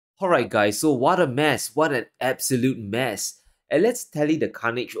Alright guys, so what a mess, what an absolute mess. And let's tally the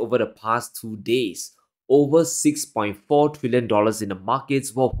carnage over the past 2 days. Over $6.4 trillion in the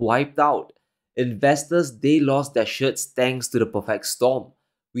markets were wiped out. Investors, they lost their shirts thanks to the perfect storm.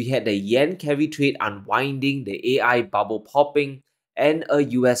 We had the yen carry trade unwinding, the AI bubble popping, and a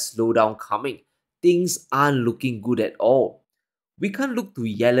US slowdown coming. Things aren't looking good at all. We can't look to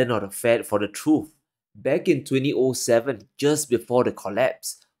Yellen or the Fed for the truth. Back in 2007, just before the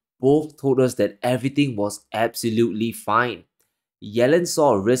collapse, both told us that everything was absolutely fine. Yellen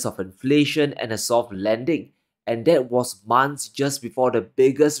saw a risk of inflation and a soft landing, and that was months just before the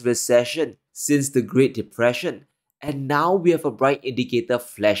biggest recession since the Great Depression. And now we have a bright indicator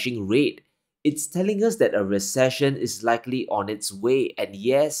flashing red. It's telling us that a recession is likely on its way, and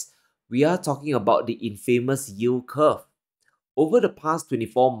yes, we are talking about the infamous yield curve. Over the past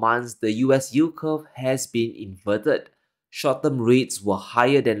 24 months, the US yield curve has been inverted. Short-term rates were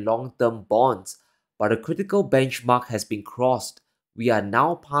higher than long-term bonds, but a critical benchmark has been crossed. We are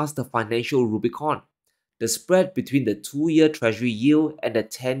now past the financial Rubicon. The spread between the 2-year Treasury yield and the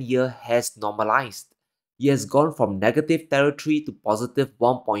 10-year has normalized. It has gone from negative territory to positive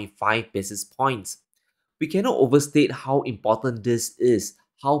 1.5 basis points. We cannot overstate how important this is,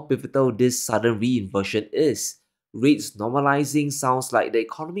 how pivotal this sudden reinversion is. Rates normalizing sounds like the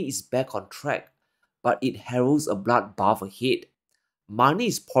economy is back on track, but it heralds a bloodbath ahead. Money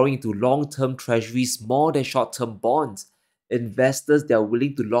is pouring into long-term treasuries more than short-term bonds. Investors that are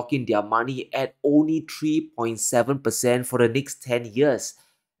willing to lock in their money at only 3.7% for the next 10 years.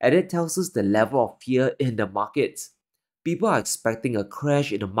 And it tells us the level of fear in the markets. People are expecting a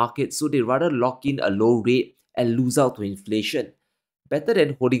crash in the market, so they rather lock in a low rate and lose out to inflation. Better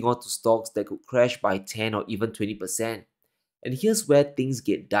than holding on to stocks that could crash by 10 or even 20%. And here's where things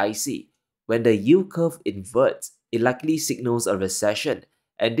get dicey. When the yield curve inverts, it likely signals a recession,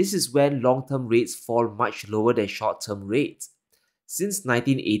 and this is when long-term rates fall much lower than short-term rates. Since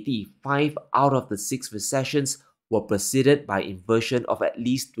 1980, 5 out of the 6 recessions were preceded by inversion of at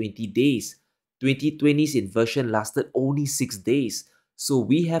least 20 days. 2020's inversion lasted only 6 days, so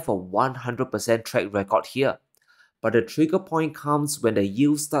we have a 100% track record here. But the trigger point comes when the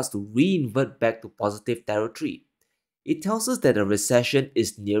yield starts to reinvert back to positive territory. It tells us that a recession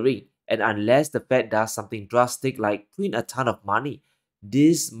is nearing, and unless the Fed does something drastic like print a ton of money,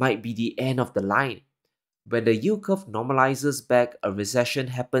 this might be the end of the line. When the yield curve normalizes back, a recession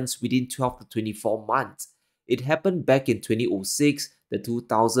happens within 12 to 24 months. It happened back in 2006, the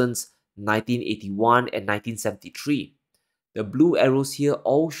 2000s, 1981, and 1973. The blue arrows here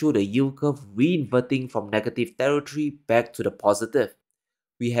all show the yield curve reinverting from negative territory back to the positive.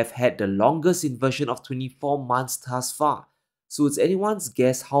 We have had the longest inversion of 24 months thus far, so it's anyone's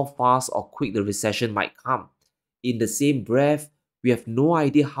guess how fast or quick the recession might come. In the same breath, we have no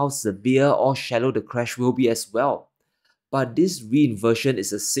idea how severe or shallow the crash will be as well. But this reinversion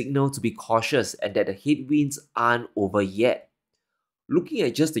is a signal to be cautious and that the headwinds aren't over yet. Looking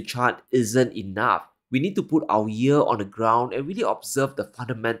at just the chart isn't enough. We need to put our ear on the ground and really observe the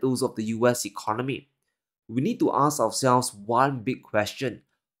fundamentals of the US economy. We need to ask ourselves one big question.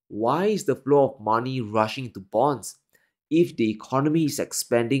 Why is the flow of money rushing into bonds? If the economy is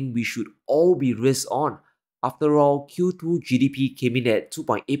expanding, we should all be risk on. After all, Q2 GDP came in at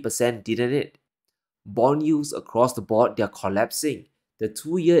 2.8%, didn't it? Bond yields across the board, they're collapsing. The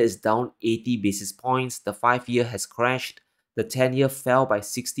 2-year is down 80 basis points, the 5-year has crashed, the 10-year fell by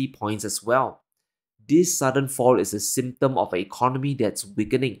 60 points as well. This sudden fall is a symptom of an economy that's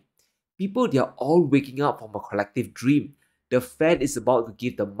weakening. People, they are all waking up from a collective dream. The Fed is about to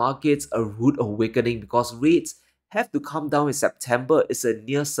give the markets a rude awakening because rates have to come down in September is a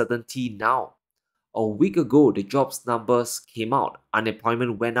near certainty now. A week ago, the jobs numbers came out.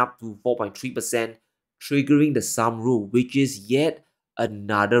 Unemployment went up to 4.3%, triggering the sum rule, which is yet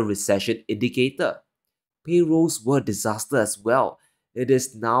another recession indicator. Payrolls were a disaster as well. It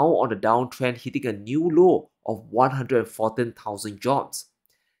is now on a downtrend, hitting a new low of 114,000 jobs.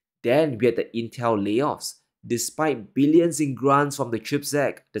 Then we had the Intel layoffs. Despite billions in grants from the CHIPS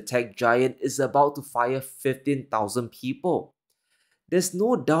Act, the tech giant is about to fire 15,000 people. There's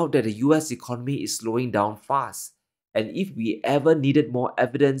no doubt that the US economy is slowing down fast. And if we ever needed more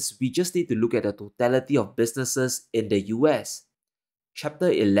evidence, we just need to look at the totality of businesses in the US.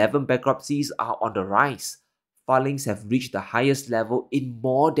 Chapter 11 bankruptcies are on the rise. Filings have reached the highest level in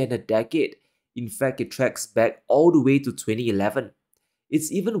more than a decade. In fact, it tracks back all the way to 2011. It's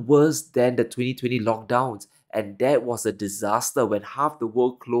even worse than the 2020 lockdowns, and that was a disaster when half the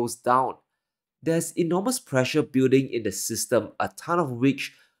world closed down. There's enormous pressure building in the system, a ton of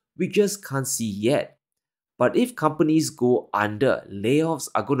which we just can't see yet. But if companies go under, layoffs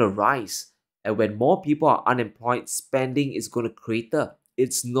are going to rise. And when more people are unemployed, spending is going to crater.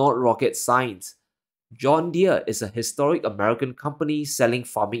 It's not rocket science. John Deere is a historic American company selling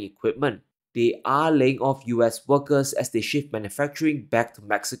farming equipment. They are laying off US workers as they shift manufacturing back to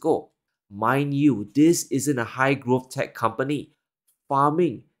Mexico. Mind you, this isn't a high growth tech company.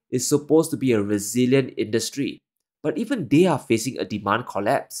 Farming is supposed to be a resilient industry, but even they are facing a demand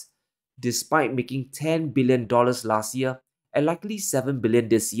collapse. Despite making $10 billion last year and likely $7 billion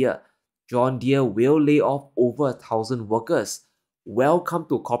this year, John Deere will lay off over 1,000 workers. Welcome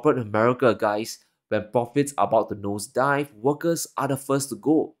to corporate America, guys. When profits are about to nosedive, workers are the first to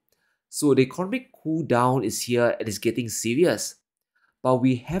go. So the economic cool down is here and is getting serious. But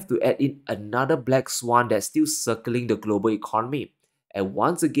we have to add in another black swan that's still circling the global economy. And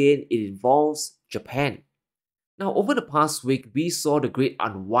once again, it involves Japan. Now, over the past week, we saw the great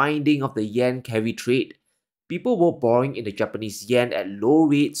unwinding of the yen carry trade. People were borrowing in the Japanese yen at low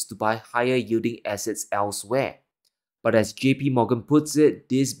rates to buy higher yielding assets elsewhere. But as JP Morgan puts it,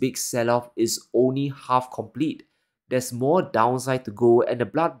 this big sell-off is only half complete. There's more downside to go and the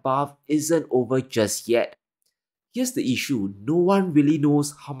bloodbath isn't over just yet. Here's the issue, no one really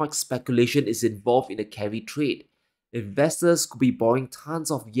knows how much speculation is involved in the carry trade. Investors could be borrowing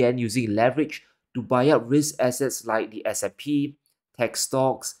tons of yen using leverage to buy up risk assets like the S&P, tech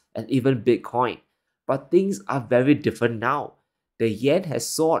stocks, and even Bitcoin. But things are very different now. The yen has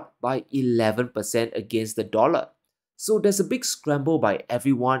soared by 11% against the dollar. So there's a big scramble by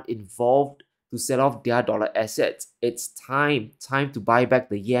everyone involved to sell off their dollar assets. It's time to buy back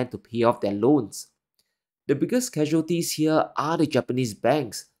the yen to pay off their loans. The biggest casualties here are the Japanese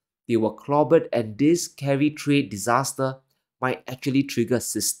banks. They were clobbered and this carry trade disaster might actually trigger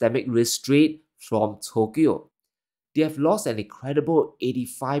systemic risk trade from Tokyo. They have lost an incredible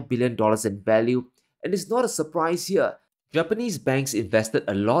 $85 billion in value, and it's not a surprise here. Japanese banks invested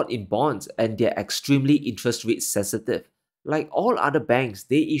a lot in bonds and they're extremely interest rate sensitive. Like all other banks,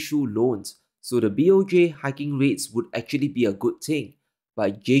 they issue loans, so the BOJ hiking rates would actually be a good thing.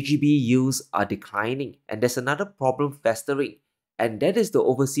 But JGB yields are declining, and there's another problem festering, and that is the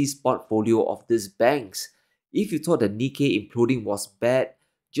overseas portfolio of these banks. If you thought the Nikkei imploding was bad,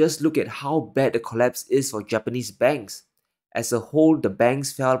 just look at how bad the collapse is for Japanese banks. As a whole, the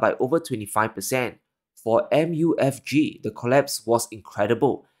banks fell by over 25%. For MUFG, the collapse was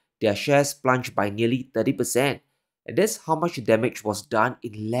incredible. Their shares plunged by nearly 30%, and that's how much damage was done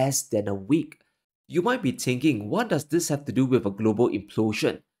in less than a week. You might be thinking, what does this have to do with a global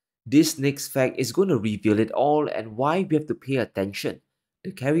implosion? This next fact is going to reveal it all and why we have to pay attention.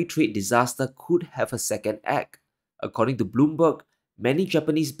 The carry trade disaster could have a second act. According to Bloomberg, many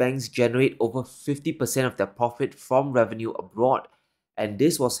Japanese banks generate over 50% of their profit from revenue abroad, and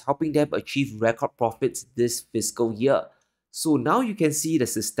this was helping them achieve record profits this fiscal year. So now you can see the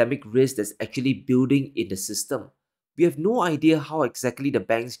systemic risk that's actually building in the system. We have no idea how exactly the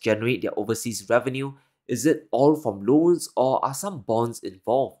banks generate their overseas revenue. Is it all from loans or are some bonds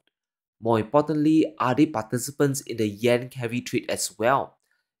involved? More importantly, are they participants in the yen carry trade as well?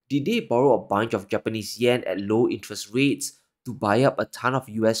 Did they borrow a bunch of Japanese yen at low interest rates to buy up a ton of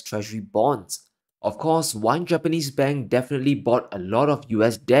US Treasury bonds? Of course, one Japanese bank definitely bought a lot of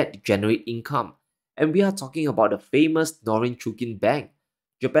US debt to generate income, and we are talking about the famous Norin Chukin Bank.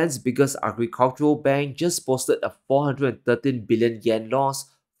 Japan's biggest agricultural bank just posted a 413 billion yen loss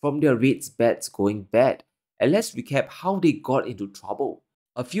from their rates bets going bad. And let's recap how they got into trouble.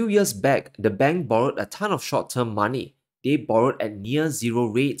 A few years back, the bank borrowed a ton of short-term money. They borrowed at near zero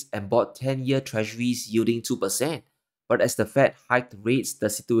rates and bought 10-year treasuries yielding 2%. But as the Fed hiked rates, the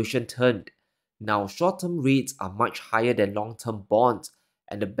situation turned. Now, short-term rates are much higher than long-term bonds,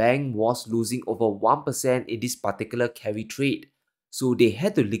 and the bank was losing over 1% in this particular carry trade. So they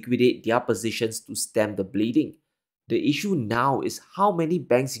had to liquidate their positions to stem the bleeding. The issue now is how many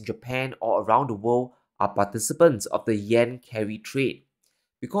banks in Japan or around the world are participants of the yen carry trade.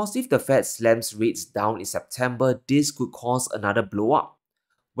 Because if the Fed slams rates down in September, this could cause another blow up.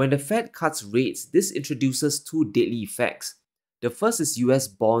 When the Fed cuts rates, this introduces two deadly effects. The first is US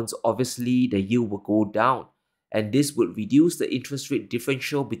bonds, obviously the yield will go down, and this would reduce the interest rate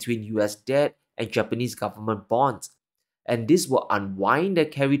differential between US debt and Japanese government bonds. And this will unwind the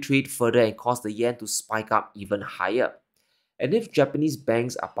carry trade further and cause the yen to spike up even higher. And if Japanese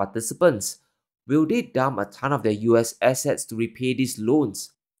banks are participants, will they dump a ton of their US assets to repay these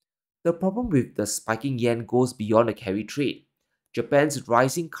loans? The problem with the spiking yen goes beyond the carry trade. Japan's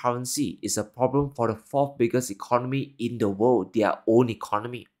rising currency is a problem for the fourth biggest economy in the world, their own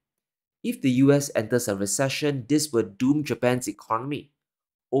economy. If the US enters a recession, this will doom Japan's economy.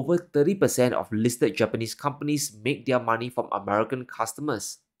 Over 30% of listed Japanese companies make their money from American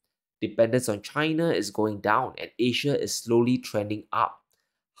customers. Dependence on China is going down and Asia is slowly trending up.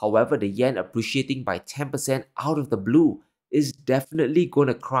 However, the yen appreciating by 10% out of the blue is definitely going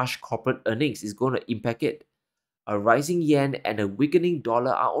to crush corporate earnings, it's going to impact it. A rising yen and a weakening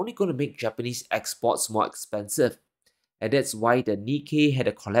dollar are only going to make Japanese exports more expensive. And that's why the Nikkei had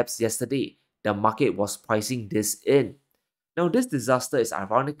a collapse yesterday. The market was pricing this in. Now, this disaster is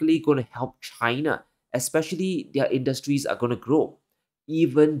ironically going to help China, especially their industries are going to grow,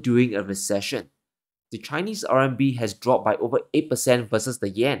 even during a recession. The Chinese RMB has dropped by over 8% versus the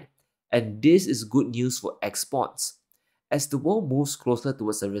yen, and this is good news for exports. As the world moves closer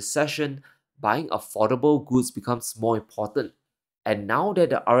towards a recession, buying affordable goods becomes more important. And now that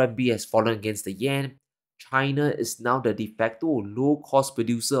the RMB has fallen against the yen, China is now the de facto low-cost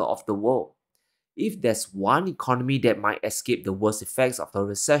producer of the world. If there's one economy that might escape the worst effects of the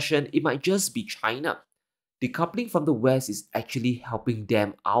recession, it might just be China. Decoupling from the West is actually helping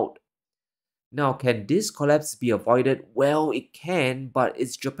them out. Now, can this collapse be avoided? Well, it can, but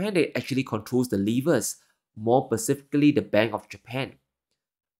it's Japan that actually controls the levers, more specifically the Bank of Japan.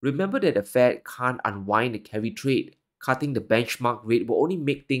 Remember that the Fed can't unwind the carry trade. Cutting the benchmark rate will only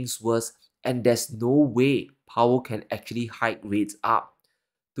make things worse, and there's no way Powell can actually hike rates up.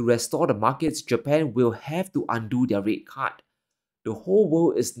 To restore the markets, Japan will have to undo their rate cut. The whole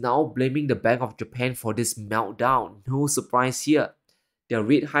world is now blaming the Bank of Japan for this meltdown. No surprise here. Their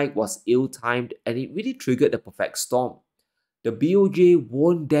rate hike was ill-timed and it really triggered the perfect storm. The BOJ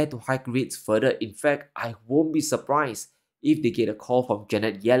won't dare to hike rates further. In fact, I won't be surprised if they get a call from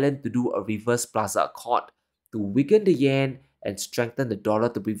Janet Yellen to do a reverse Plaza Accord to weaken the yen and strengthen the dollar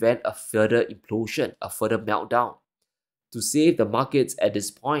to prevent a further implosion, a further meltdown. To save the markets at this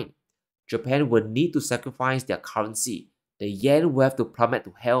point, Japan will need to sacrifice their currency. The yen will have to plummet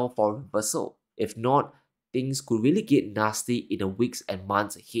to hell for a reversal. If not, things could really get nasty in the weeks and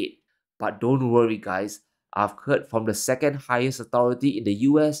months ahead. But don't worry guys, I've heard from the second highest authority in the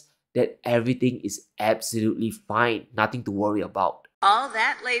US that everything is absolutely fine, nothing to worry about. All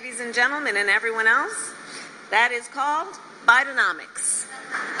that, ladies and gentlemen, and everyone else, that is called Bidenomics.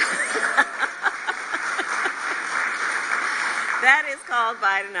 That is called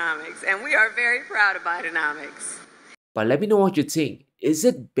Bidenomics, and we are very proud of Bidenomics. But let me know what you think. Is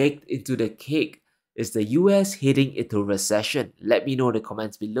it baked into the cake? Is the US heading into recession? Let me know in the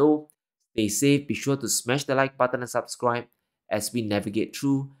comments below. Stay safe, be sure to smash the like button and subscribe as we navigate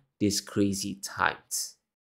through these crazy times.